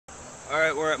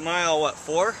Alright, we're at mile, what,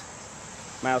 4?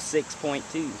 Mile 6.2.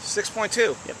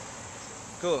 6.2? Yep.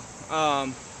 Cool.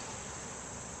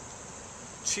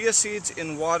 Chia seeds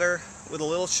in water with a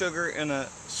little sugar and a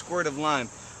squirt of lime.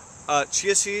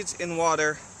 Chia seeds in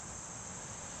water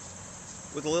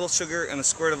with a little sugar and a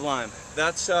squirt of lime.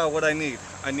 That's what I need.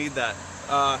 I need that.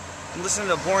 I'm listening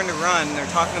to Born to Run. They're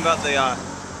talking about the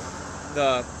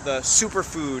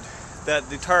superfood that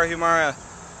the Tarahumara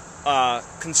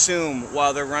consume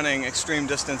while they're running extreme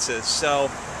distances. So,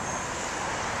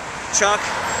 Chuck,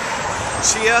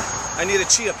 Chia, I need a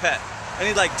Chia pet. I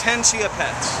need like 10 Chia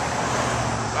pets.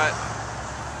 But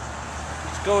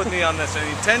just go with me on this. I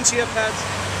need 10 Chia pets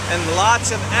and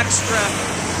lots of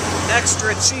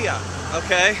extra Chia.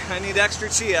 Okay, I need extra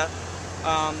Chia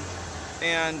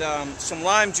and some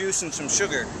lime juice and some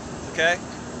sugar. Okay,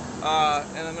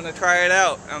 and I'm gonna try it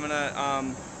out. I'm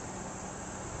gonna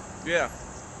yeah.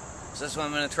 So that's what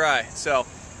I'm gonna try. So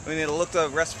we need to look the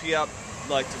recipe up,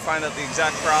 like, to find out the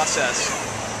exact process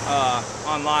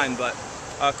online. But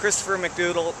Christopher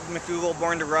McDougall,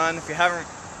 Born to Run. If you haven't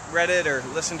read it or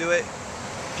listened to it,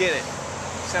 get it.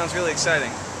 Sounds really exciting.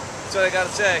 That's what I gotta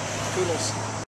say. Toodles.